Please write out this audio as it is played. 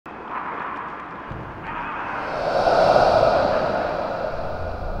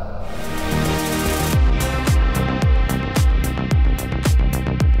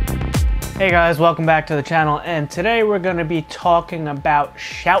Hey guys, welcome back to the channel, and today we're going to be talking about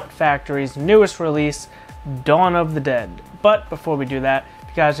Shout Factory's newest release, Dawn of the Dead. But before we do that, if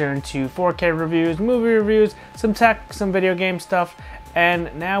you guys are into 4K reviews, movie reviews, some tech, some video game stuff,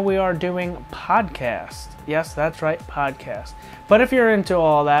 and now we are doing podcast. Yes, that's right, podcast. But if you're into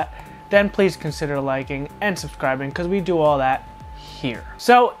all that, then please consider liking and subscribing, because we do all that here.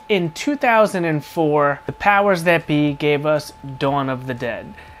 So in 2004, the powers that be gave us Dawn of the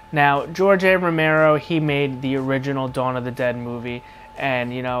Dead. Now, George A. Romero, he made the original Dawn of the Dead movie,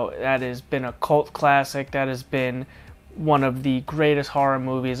 and you know, that has been a cult classic. That has been one of the greatest horror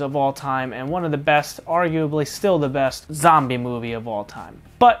movies of all time, and one of the best, arguably still the best, zombie movie of all time.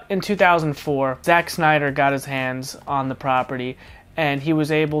 But in 2004, Zack Snyder got his hands on the property, and he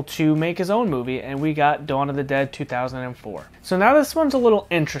was able to make his own movie, and we got Dawn of the Dead 2004. So now this one's a little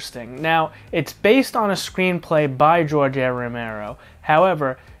interesting. Now, it's based on a screenplay by George A. Romero.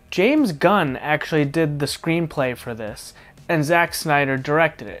 However, James Gunn actually did the screenplay for this, and Zack Snyder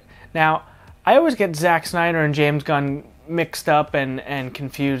directed it. Now, I always get Zack Snyder and James Gunn mixed up and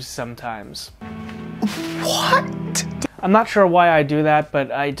confused sometimes. What? I'm not sure why I do that, but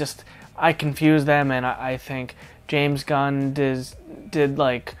I confuse them, and I think James Gunn did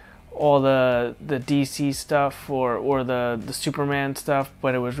like all the DC stuff or the Superman stuff,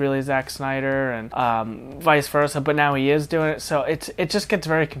 but it was really Zack Snyder, and vice versa, but now he is doing it, so it just gets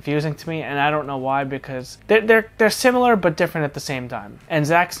very confusing to me, and I don't know why, because they're similar but different at the same time. And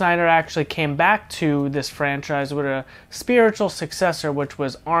Zack Snyder actually came back to this franchise with a spiritual successor, which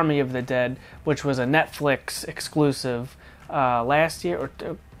was Army of the Dead, which was a Netflix exclusive last year,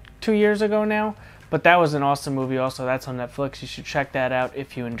 or 2 years ago now. But that was an awesome movie also. That's on Netflix. You should check that out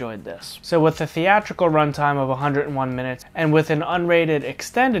if you enjoyed this. So with a theatrical runtime of 101 minutes and with an unrated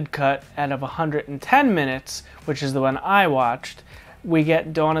extended cut out of 110 minutes, which is the one I watched, we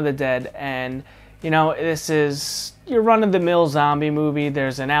get Dawn of the Dead. And, you know, this is your run-of-the-mill zombie movie.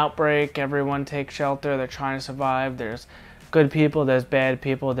 There's an outbreak. Everyone takes shelter. They're trying to survive. There's good people. There's bad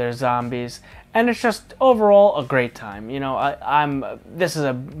people. There's zombies. And it's just overall a great time. You know, this is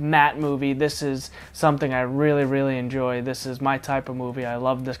a Matt movie. This is something I really, really enjoy. This is my type of movie. I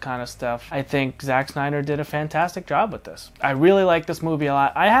love this kind of stuff. I think Zack Snyder did a fantastic job with this. I really like this movie a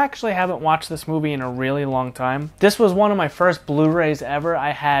lot. I actually haven't watched this movie in a really long time. This was one of my first Blu-rays ever.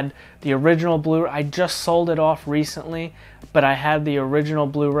 I had the original Blu-ray. I just sold it off recently, but I had the original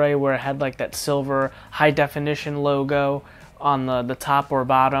Blu-ray where it had like that silver high definition logo on the top or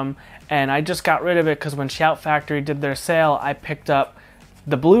bottom, and I just got rid of it because when Shout Factory did their sale, I picked up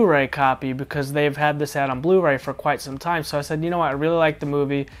the Blu-ray copy because they've had this out on Blu-ray for quite some time. So I said, you know what, I really like the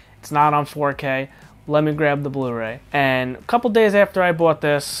movie. It's not on 4K. Let me grab the Blu-ray. And a couple days after I bought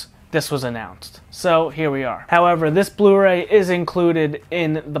this was announced. So here we are. However, this Blu-ray is included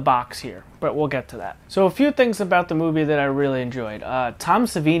in the box here, but we'll get to that. So a few things about the movie that I really enjoyed. Tom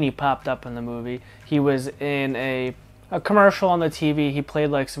Savini popped up in the movie. He was in a commercial on the TV. He played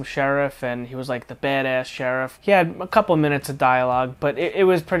like some sheriff, and he was like the badass sheriff. He had a couple minutes of dialogue, but it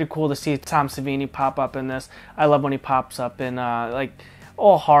was pretty cool to see Tom Savini pop up in this. I love when he pops up in like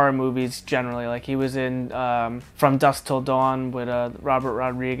all horror movies generally. Like he was in From Dusk Till Dawn with Robert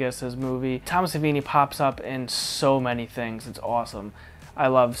Rodriguez's movie. Tom Savini pops up in so many things. It's awesome. I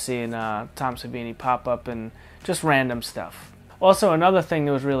love seeing Tom Savini pop up in just random stuff. Also, another thing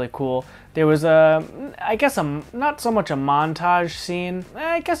that was really cool, there was I guess not so much a montage scene.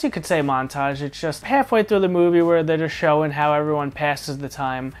 I guess you could say montage. It's just halfway through the movie where they're just showing how everyone passes the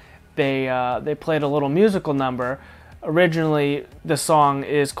time. They played a little musical number. Originally, the song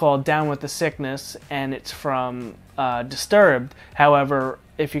is called Down with the Sickness, and it's from Disturbed. However,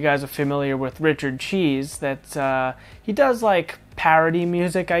 if you guys are familiar with Richard Cheese, he does like parody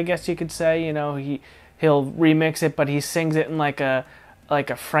music, I guess you could say. You know, he'll remix it, but he sings it in like a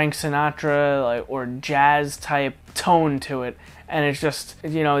Frank Sinatra or jazz type tone to it, and it's just,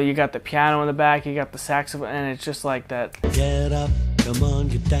 you know, you got the piano in the back, you got the saxophone, and it's just like that. Get up, come on,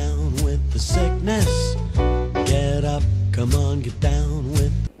 get down with the sickness. Get up, come on, get down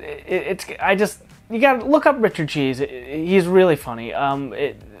with. You gotta look up Richard Cheese. He's really funny.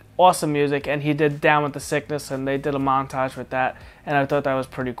 Awesome music, and he did Down with the Sickness, and they did a montage with that, and I thought that was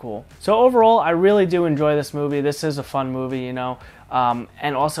pretty cool. So overall, I really do enjoy this movie. This is a fun movie, you know,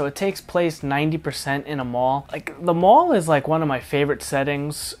 and also it takes place 90% in a mall. Like, the mall is like one of my favorite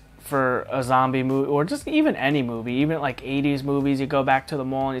settings for a zombie movie, or just even any movie, even like 80s movies. You go back to the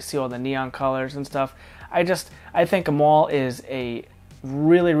mall and you see all the neon colors and stuff. I think a mall is a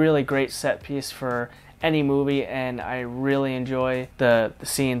really, really great set piece for any movie, and I really enjoy the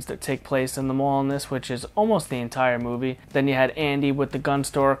scenes that take place in the mall in this, which is almost the entire movie. Then you had Andy with the gun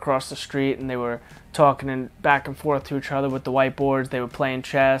store across the street, and they were talking back and forth to each other with the whiteboards. They were playing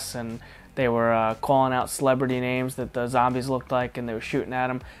chess, and they were calling out celebrity names that the zombies looked like, and they were shooting at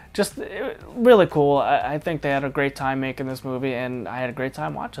them. Just really cool. I think they had a great time making this movie, and I had a great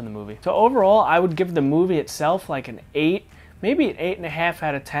time watching the movie. So overall, I would give the movie itself like an 8, maybe an 8.5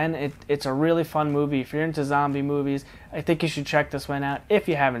 out of 10. It's a really fun movie. If you're into zombie movies, I think you should check this one out if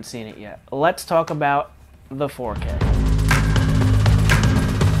you haven't seen it yet. Let's talk about the 4K.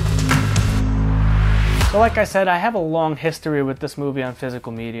 So like I said, I have a long history with this movie on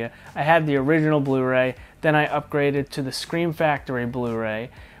physical media. I had the original Blu-ray, then I upgraded to the Scream Factory Blu-ray,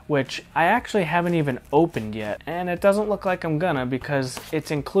 which I actually haven't even opened yet. And it doesn't look like I'm gonna, because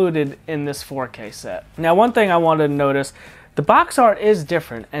it's included in this 4K set. Now, one thing I wanted to notice, the box art is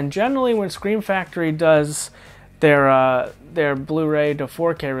different, and generally when Scream Factory does their Blu-ray to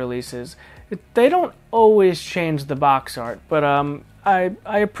 4K releases, they don't always change the box art, but I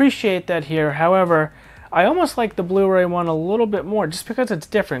appreciate that here. However, I almost like the Blu-ray one a little bit more just because it's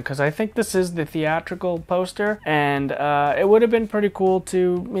different, because I think this is the theatrical poster, and it would have been pretty cool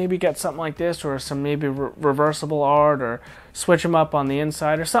to maybe get something like this, or some maybe reversible art, or switch them up on the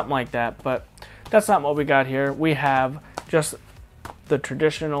inside or something like that, but that's not what we got here. We have just the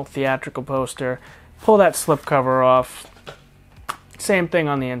traditional theatrical poster. Pull that slipcover off. Same thing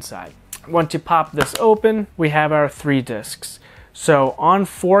on the inside. Once you pop this open, we have our 3 discs. So on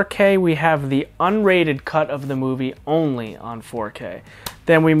 4K, we have the unrated cut of the movie only on 4K.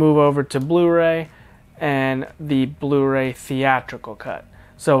 Then we move over to Blu-ray and the Blu-ray theatrical cut.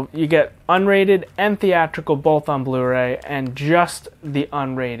 So you get unrated and theatrical both on Blu-ray, and just the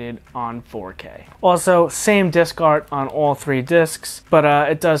unrated on 4K. Also, same disc art on all 3 discs, but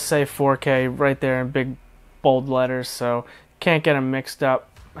it does say 4K right there in big bold letters, so can't get them mixed up.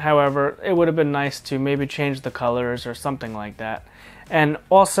 However, it would have been nice to maybe change the colors or something like that. And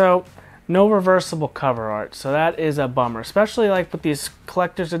also, no reversible cover art, so that is a bummer. Especially like with these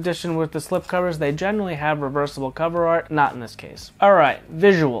collector's edition with the slipcovers, they generally have reversible cover art, not in this case. Alright,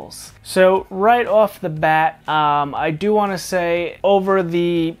 visuals. So right off the bat, I do want to say over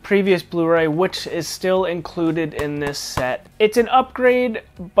the previous Blu-ray, which is still included in this set, it's an upgrade,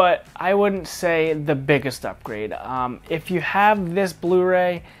 but I wouldn't say the biggest upgrade. If you have this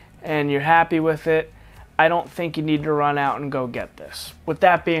Blu-ray and you're happy with it, I don't think you need to run out and go get this. With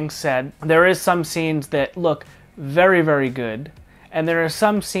that being said, there is some scenes that look very, very good, and there are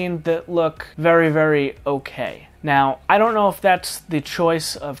some scenes that look very, very okay. Now, I don't know if that's the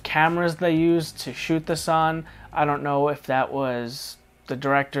choice of cameras they used to shoot this on. I don't know if that was the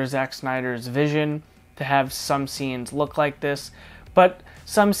director Zack Snyder's vision to have some scenes look like this, but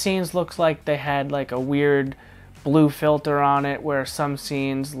some scenes looked like they had like a weird blue filter on it, where some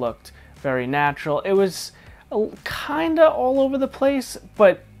scenes looked very natural. It was kinda all over the place,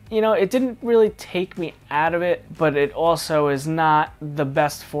 but you know, it didn't really take me out of it, but it also is not the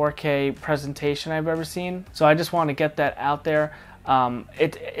best 4K presentation I've ever seen. So I just want to get that out there.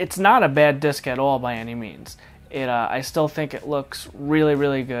 It's not a bad disc at all by any means. I still think it looks really,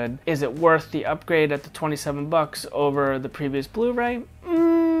 really good. Is it worth the upgrade at the $27 over the previous Blu-ray?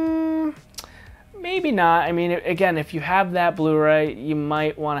 Maybe not. I mean, again, if you have that Blu-ray, you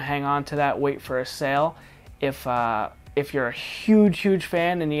might want to hang on to that, wait for a sale. If you're a huge, huge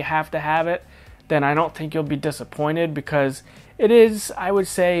fan and you have to have it, then I don't think you'll be disappointed, because it is, I would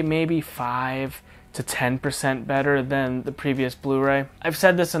say, maybe 5 to 10% better than the previous Blu-ray. I've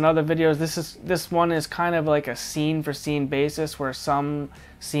said this in other videos. This one is kind of like a scene-for-scene basis, where some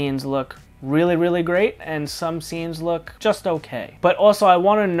scenes look really, really great, and some scenes look just okay. But also, I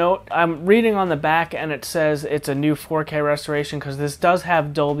want to note, I'm reading on the back and it says it's a new 4K restoration, because this does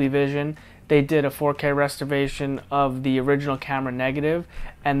have Dolby Vision. They did a 4K restoration of the original camera negative,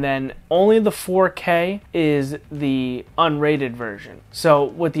 and then only the 4K is the unrated version. So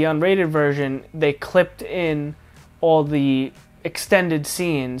with the unrated version, they clipped in all the extended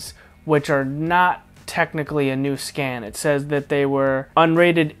scenes, which are not technically a new scan. It says that they were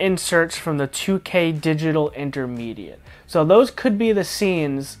unrated inserts from the 2K digital intermediate. So those could be the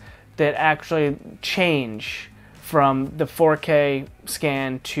scenes that actually change from the 4K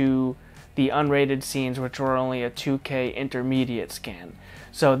scan to the unrated scenes, which were only a 2K intermediate scan.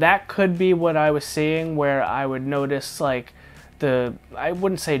 So that could be what I was seeing, where I would notice like I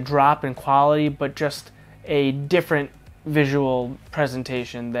wouldn't say drop in quality, but just a different visual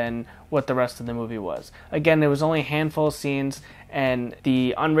presentation than what the rest of the movie was. Again, there was only a handful of scenes, and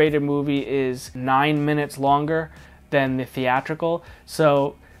the unrated movie is 9 minutes longer than the theatrical,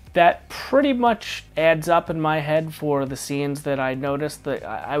 so that pretty much adds up in my head for the scenes that I noticed. That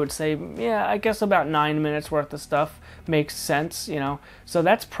I would say, yeah, I guess about 9 minutes worth of stuff makes sense, you know. So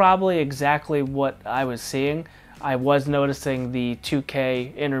that's probably exactly what I was seeing. I was noticing the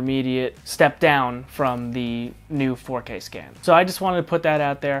 2K intermediate step down from the new 4K scan. So I just wanted to put that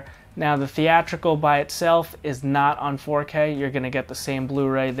out there. Now the theatrical by itself is not on 4K. You're going to get the same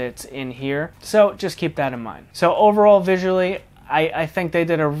Blu-ray that's in here. So just keep that in mind. So overall visually, I think they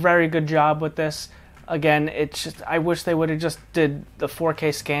did a very good job with this. Again, it's just, I wish they would have just did the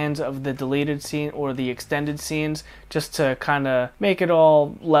 4K scans of the deleted scene or the extended scenes just to kind of make it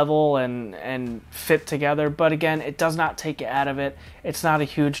all level and fit together. But again, it does not take you out of it. It's not a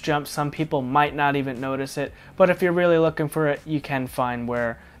huge jump. Some people might not even notice it. But if you're really looking for it, you can find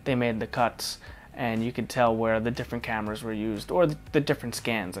where they made the cuts, and you can tell where the different cameras were used, or the different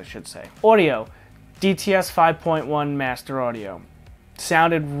scans, I should say. Audio. DTS 5.1 master audio.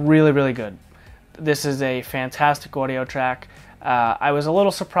 Sounded really, really good. This is a fantastic audio track. I was a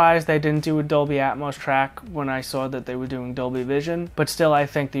little surprised they didn't do a Dolby Atmos track when I saw that they were doing Dolby Vision, but still I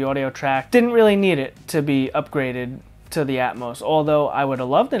think the audio track didn't really need it to be upgraded to the Atmos. Although I would have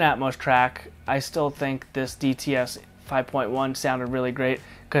loved an Atmos track, I still think this DTS 5.1 sounded really great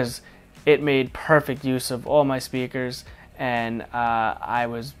because it made perfect use of all my speakers, and I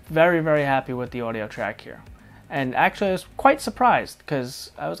was very, very happy with the audio track here. And actually I was quite surprised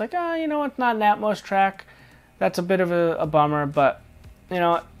because I was like, you know, it's not an Atmos track. That's a bit of a bummer, but you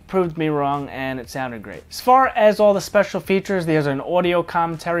know, it proved me wrong and it sounded great. As far as all the special features, there's an audio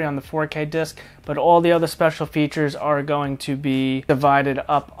commentary on the 4K disc, but all the other special features are going to be divided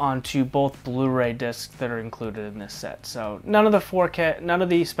up onto both Blu-ray discs that are included in this set. So none of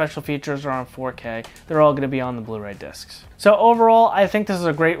the special features are on 4K. They're all going to be on the Blu-ray discs. So overall, I think this is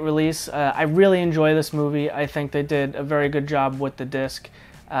a great release. I really enjoy this movie. I think they did a very good job with the disc.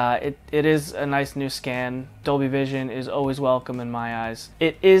 It is a nice new scan. Dolby Vision is always welcome in my eyes.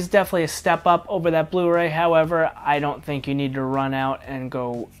 It is definitely a step up over that Blu-ray. However, I don't think you need to run out and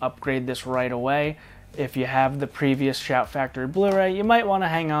go upgrade this right away. If you have the previous Shout Factory Blu-ray, you might want to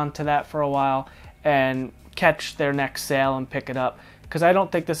hang on to that for a while and catch their next sale and pick it up, because I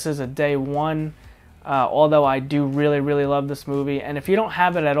don't think this is a day one. Although I do really, really love this movie. And if you don't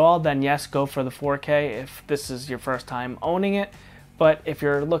have it at all, then yes, go for the 4K if this is your first time owning it. But if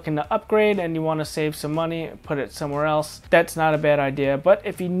you're looking to upgrade and you want to save some money, put it somewhere else, that's not a bad idea. But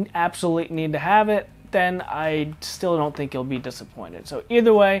if you absolutely need to have it, then I still don't think you'll be disappointed. So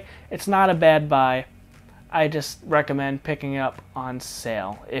either way, it's not a bad buy. I just recommend picking it up on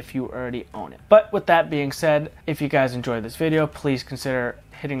sale if you already own it. But with that being said, if you guys enjoyed this video, please consider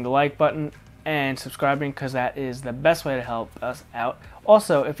hitting the like button and subscribing, because that is the best way to help us out.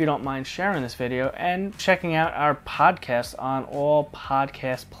 Also, if you don't mind sharing this video and checking out our podcast on all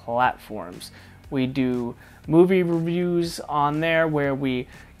podcast platforms. We do movie reviews on there where we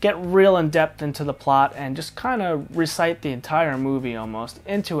get real in depth into the plot and just kind of recite the entire movie almost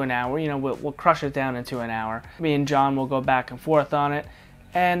into an hour. You know, we'll crush it down into an hour. Me and John will go back and forth on it,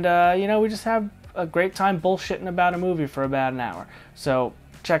 and you know, we just have a great time bullshitting about a movie for about an hour. So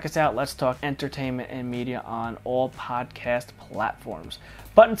check us out. Let's talk entertainment and media on all podcast platforms.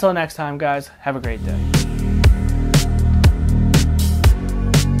 But until next time, guys, have a great day.